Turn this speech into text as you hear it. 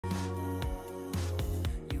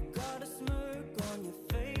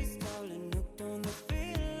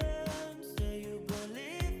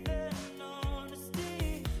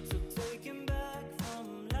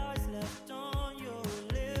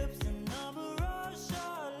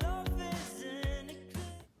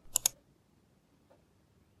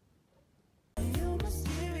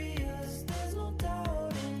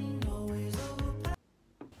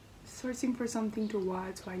Searching for something to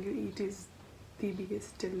watch while you eat is the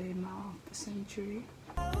biggest dilemma of the century.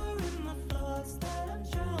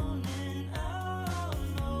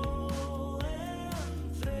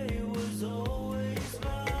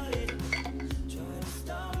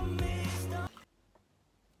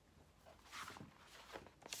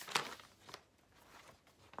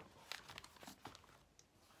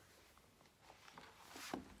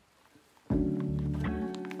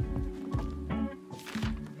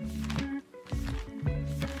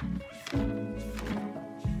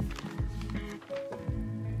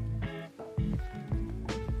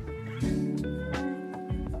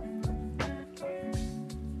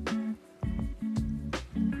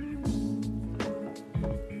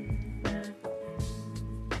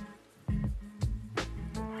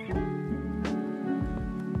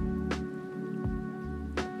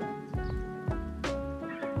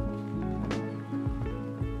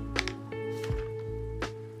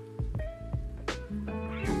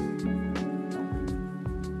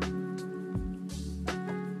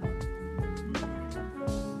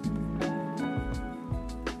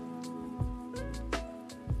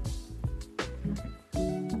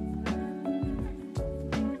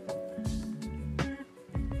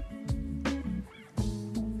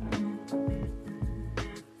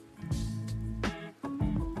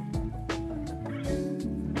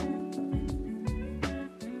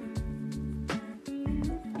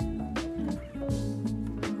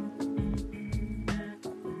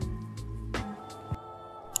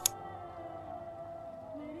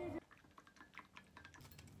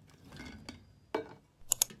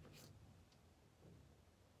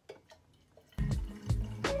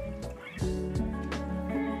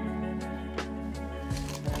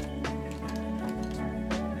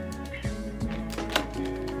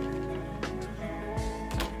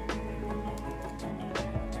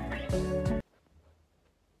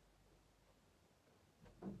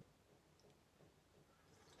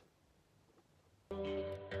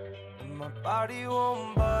 My body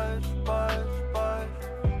won't budge, budge, budge.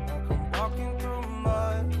 Like I'm walking through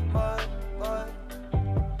mud, mud, mud.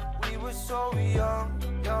 We were so young,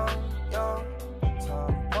 young, young.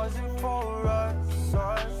 Time wasn't for us,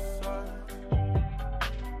 us, us.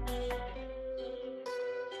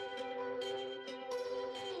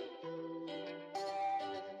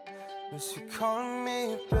 Miss you calling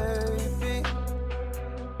me baby.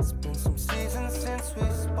 It's been some seasons since we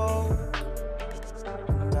spoke.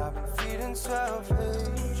 I've been feeding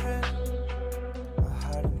self-hatred. I'm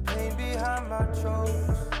hiding pain behind my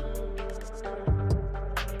jokes.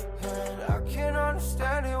 And I can't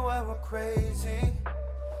understand it when we're crazy.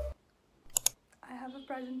 I have a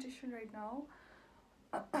presentation right now.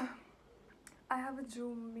 I have a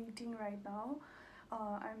Zoom meeting right now.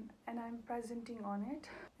 I'm presenting on it.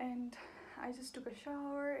 And I just took a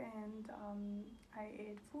shower and I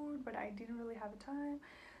ate food, but I didn't really have time.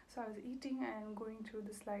 So I was eating and going through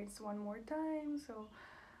the slides one more time. So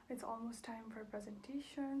it's almost time for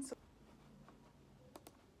presentation. So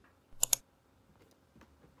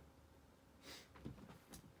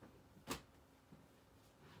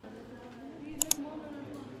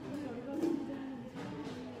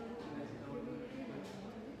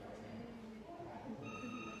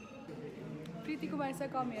Preeti Kumar,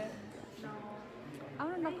 come here. I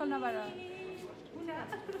want to knock on the door.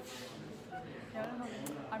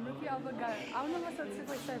 I'm looking at the guy. I want to know what's the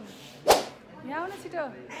question. Yeah, I want to sit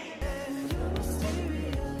down.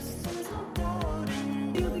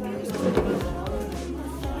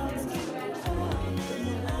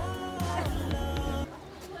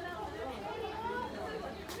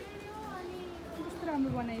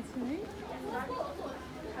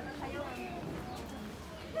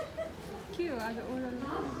 Cute, as an oral.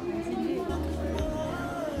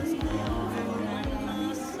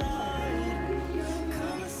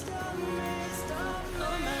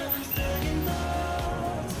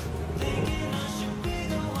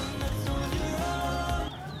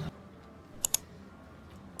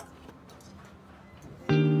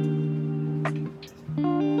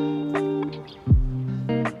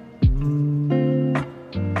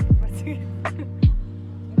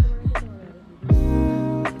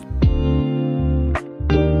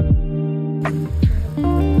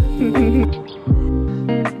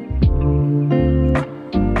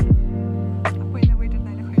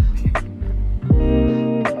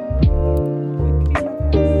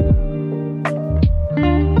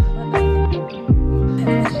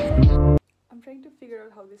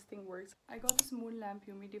 How this thing works. I got this moon lamp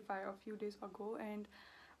humidifier a few days ago, and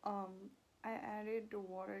I added the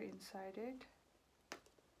water inside it.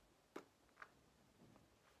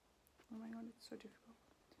 Oh my god, it's so difficult.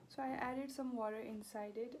 So I added some water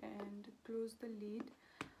inside it and closed the lid,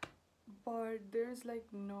 but there's like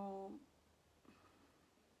no,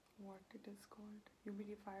 what it is called,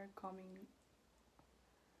 humidifier coming.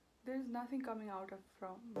 There's nothing coming out of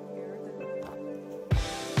from here.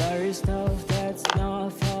 There's stuff that's not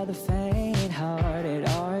for the faint-hearted.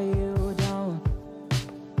 Are you down?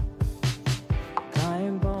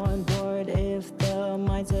 Climb on board if the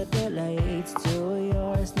mindset relates to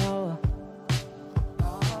yours now.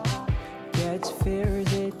 Catch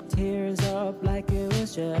fears, it tears up like it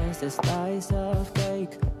was just a slice of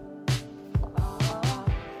cake.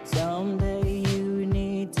 Someday you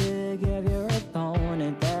need to give your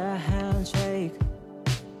opponent the handshake.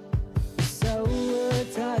 You're so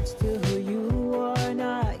attached to who you are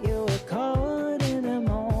not. You were caught in the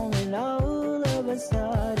moment. All of a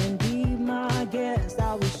sudden, be my guest.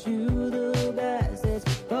 I wish you the best. It's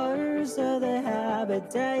first of the habit.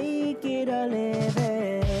 Take it or live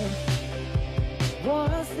it.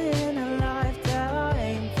 Once in a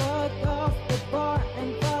lifetime. Fuck off the bar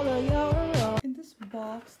and follow your own. In this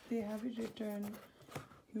box they have it written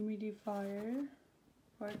humidifier,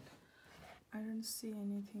 but I don't see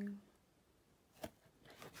anything.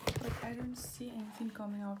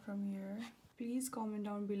 Coming out from here. Please comment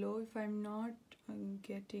down below if I'm not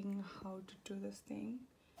getting how to do this thing,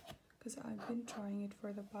 because I've been trying it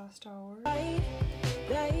for the past hour. They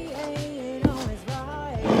ain't always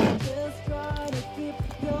right. Just try to keep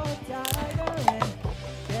your tiger in.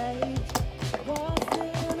 They once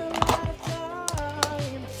in a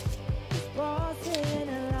lifetime. Once in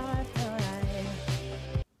a lifetime.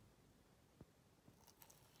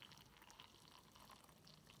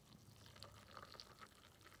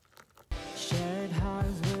 Shared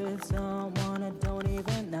house with someone I don't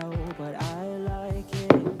even know, but I like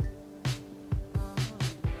it.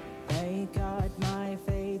 Thank God my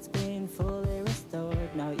fate's been fully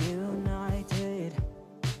restored, now united.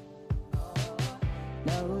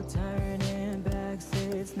 No turning back,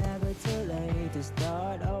 it's never too late to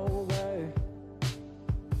start over.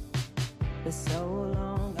 For so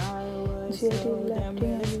long I was so damn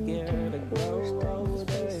really scared to grow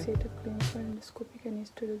older. Clinical endoscopic and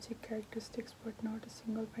histologic characteristics, but not a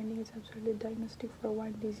single finding is absolutely diagnostic for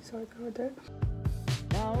one disease or the other.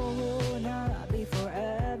 Now will not be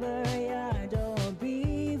forever, yeah. Don't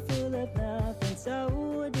be full of nothing,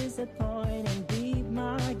 so disappointing. Be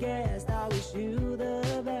my guest, I wish you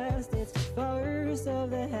the best. It's first of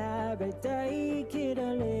the habit, take it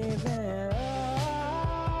or live it.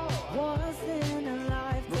 Oh, once in a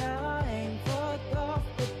lifetime. Fuck off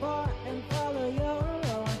the bar and follow your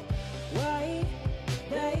own way.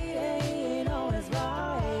 They ain't always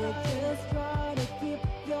right. Just try to keep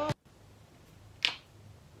your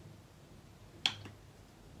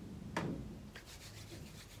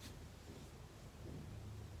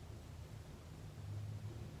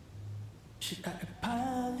Should I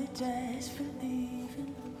apologize for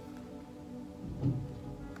leaving?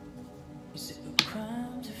 Is it a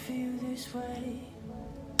crime to feel this way?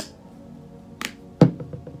 I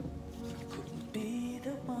couldn't be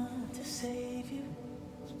the one to save you.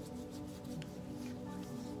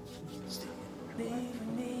 Still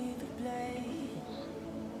leaving me the blame.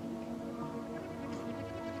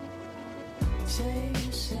 Say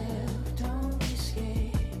yourself, don't be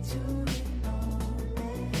scared to ignore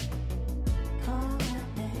me. Call my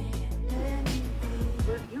name, let me be.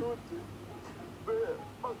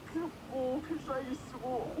 왜막 귀엽고 필살기 쓰고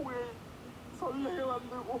호에 설레게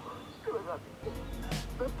만들고 그래가지고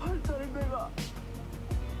내 팔자를 내가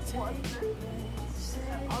완전히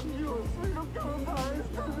안 귀여웠어. 이렇게 하면 다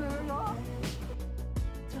했을 텐데